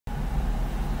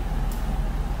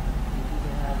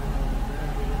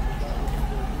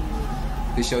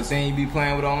This your team you be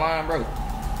playing with online, bro?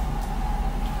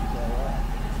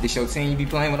 This your team you be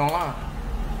playing with online?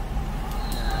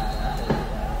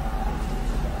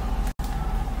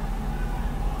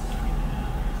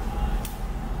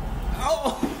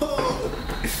 Oh!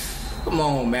 Come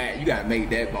on, Matt. You gotta make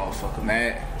that motherfucker,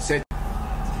 Matt.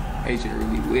 They should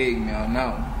really wig me on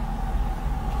that one.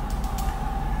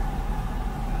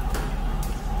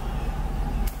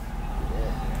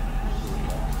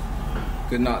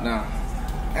 Good knockdown.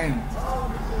 Dang.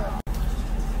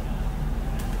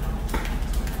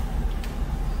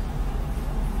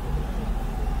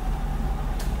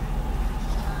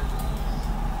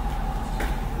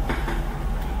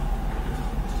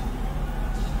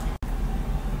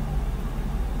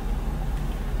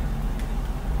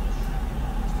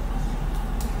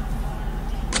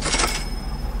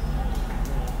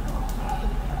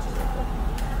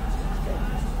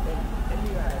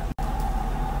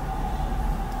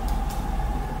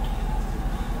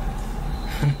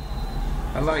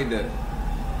 I like that.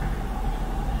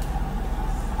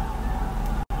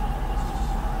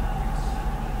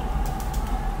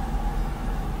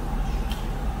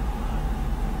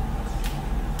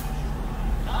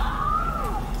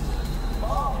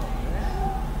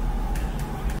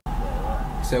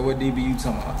 So what DB you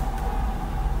talking about?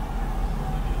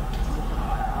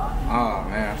 Oh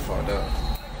man, I fucked up.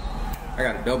 I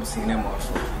got a double team that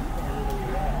motherfucker.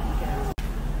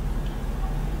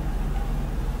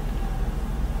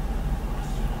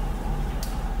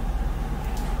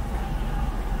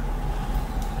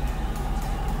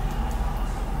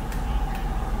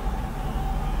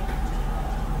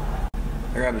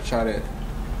 I gotta try that.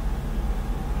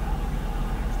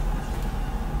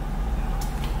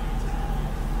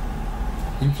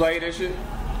 You play that shit?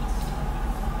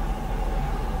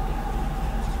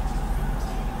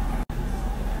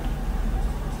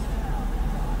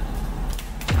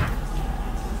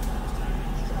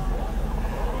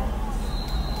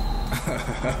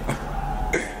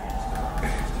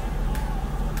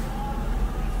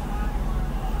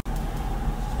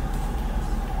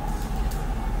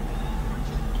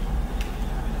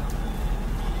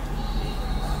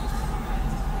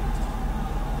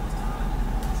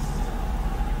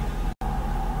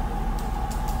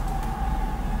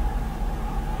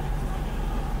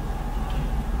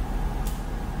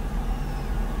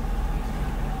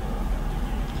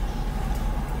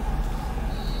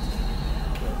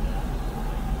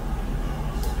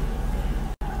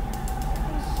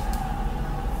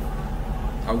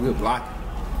 Oh, good blocking.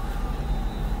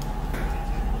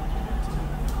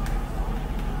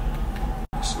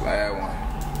 Slab one.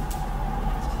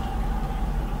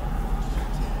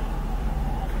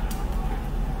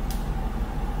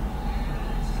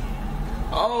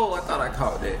 Oh, I thought I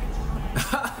caught that.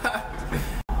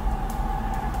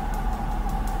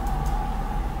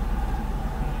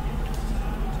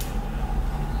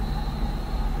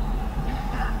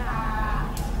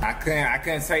 I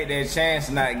couldn't take that chance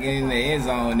of not getting in the end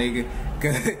zone, nigga.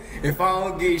 Cause if I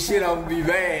don't get shit, I'm gonna be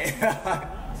bad.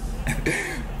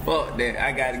 Fuck that.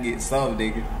 I gotta get some,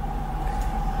 nigga.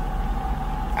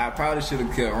 I probably should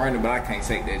have kept running, but I can't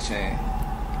take that chance.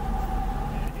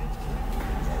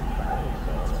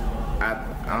 I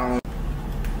don't.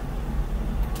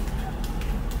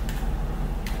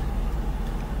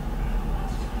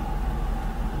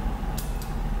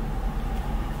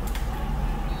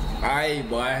 Alright,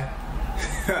 boy.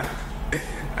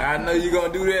 I know you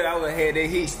gonna do that. I would've had that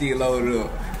heat still loaded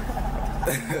up.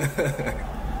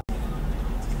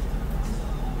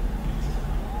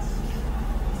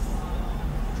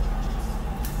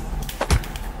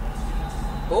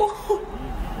 Oh,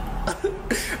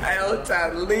 I don't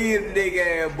time to leave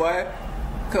nigga ass, boy.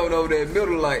 Coming over that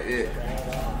middle like that.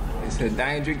 It's a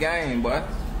dangerous game, boy.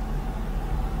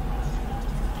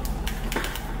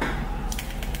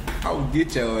 I will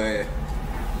get your ass.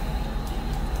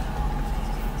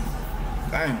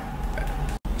 Damn.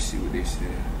 Let's see what this is.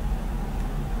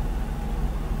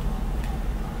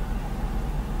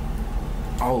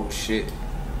 Oh shit.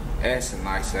 That's a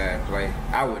nice ass play.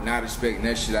 I would not expect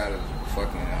that shit out of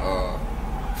fucking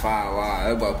 5 wide.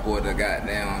 That boy pulled the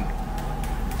goddamn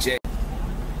jet.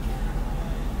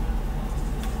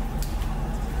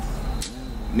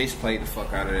 Misplayed the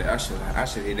fuck out of that. I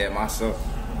should hit that myself.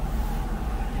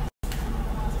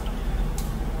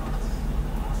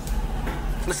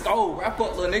 Let's go, wrap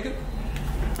up, little nigga.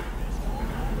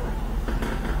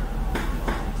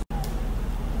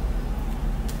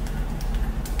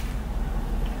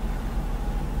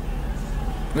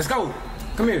 Let's go.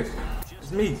 Come here.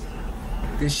 It's me.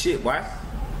 Good shit, boy.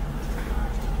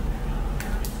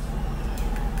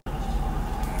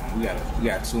 man. We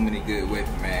got too many good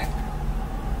weapons, man.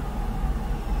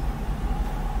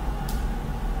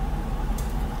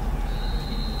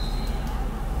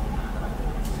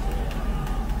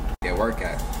 Yeah,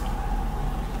 workout.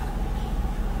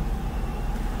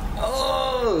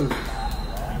 Oh,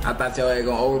 I thought y'all ain't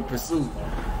gonna over pursue.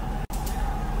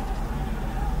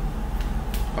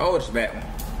 Oh, it's a bad one.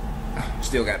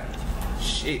 Still got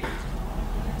shit.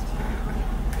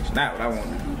 It's not what I want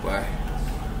to do, boy.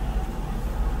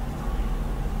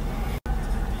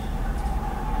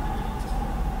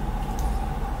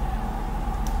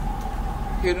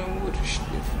 Hit him with the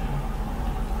stiff.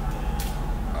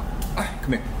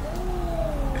 Come here.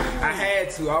 I had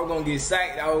to. I was gonna get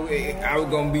sacked. I was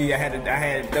gonna be. I had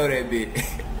to throw that bit.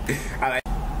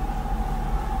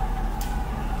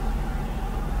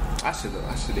 I should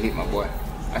have hit my boy.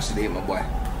 I should have hit my boy.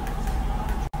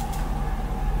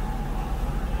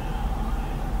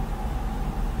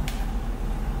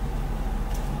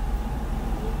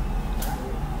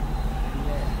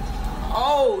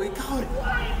 Oh, he caught it.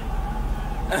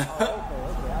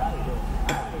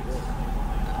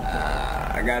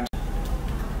 I got.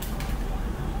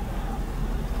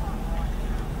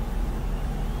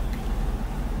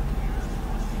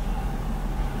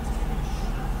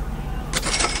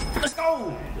 Let's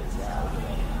go.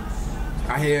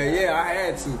 I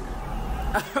had to.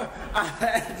 I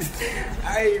had to.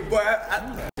 Hey, boy,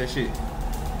 that shit.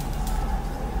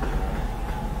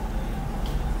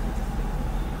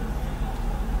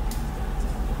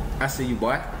 I see you,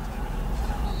 boy.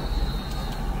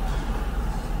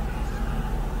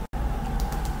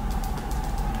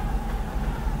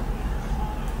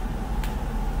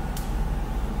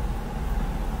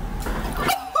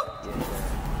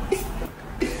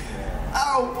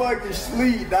 I don't fucking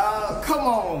sleep, dog. Come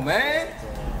on, man.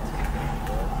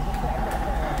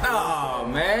 Oh,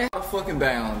 man. I'm fucking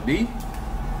down, B.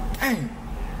 Dang.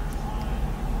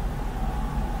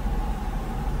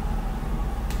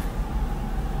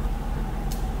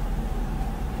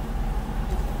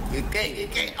 You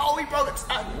can't. Oh, he broke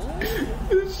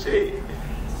it. Shit.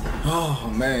 Oh,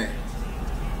 man.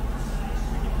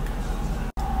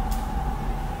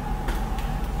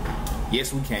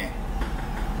 Yes, we can.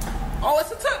 Oh,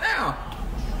 it's a touchdown.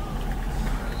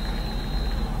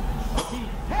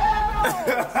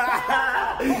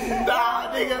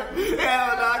 Nah, nigga.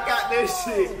 Hell no, I got that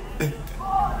shit.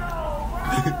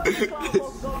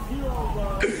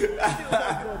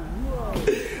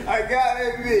 I got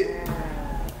that bitch.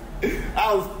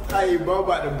 I was, hey, bro,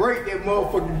 about to break that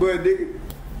motherfucking butt, nigga.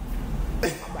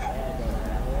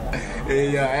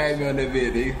 Hey, y'all, add me on that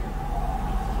bit, nigga.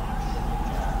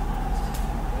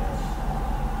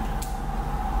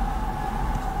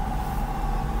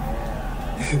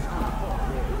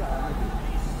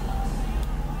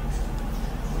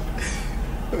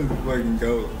 Let's fucking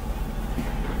go.